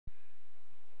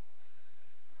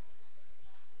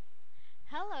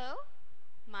Hello,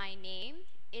 my name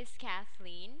is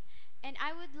Kathleen, and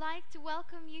I would like to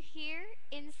welcome you here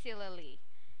in Silali.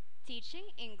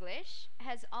 Teaching English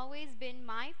has always been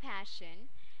my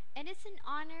passion, and it's an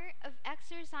honor of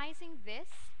exercising this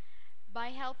by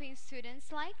helping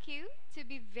students like you to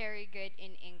be very good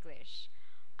in English.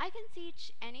 I can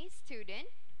teach any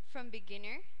student from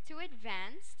beginner to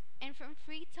advanced and from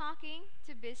free talking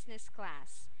to business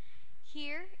class.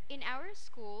 Here in our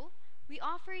school, we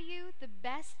offer you the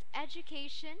best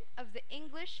education of the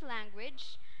English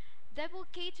language that will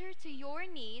cater to your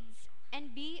needs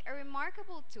and be a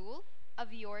remarkable tool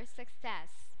of your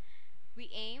success. We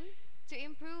aim to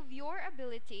improve your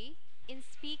ability in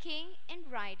speaking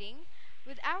and writing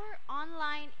with our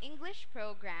online English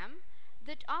program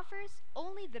that offers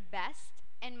only the best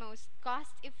and most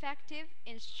cost-effective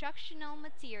instructional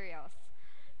materials.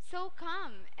 So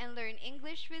come and learn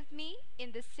English with me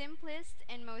in the simplest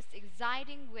and most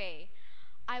exciting way.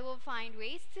 I will find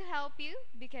ways to help you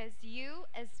because you,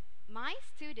 as my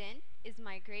student, is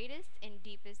my greatest and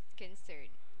deepest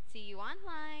concern. See you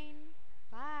online.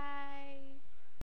 Bye.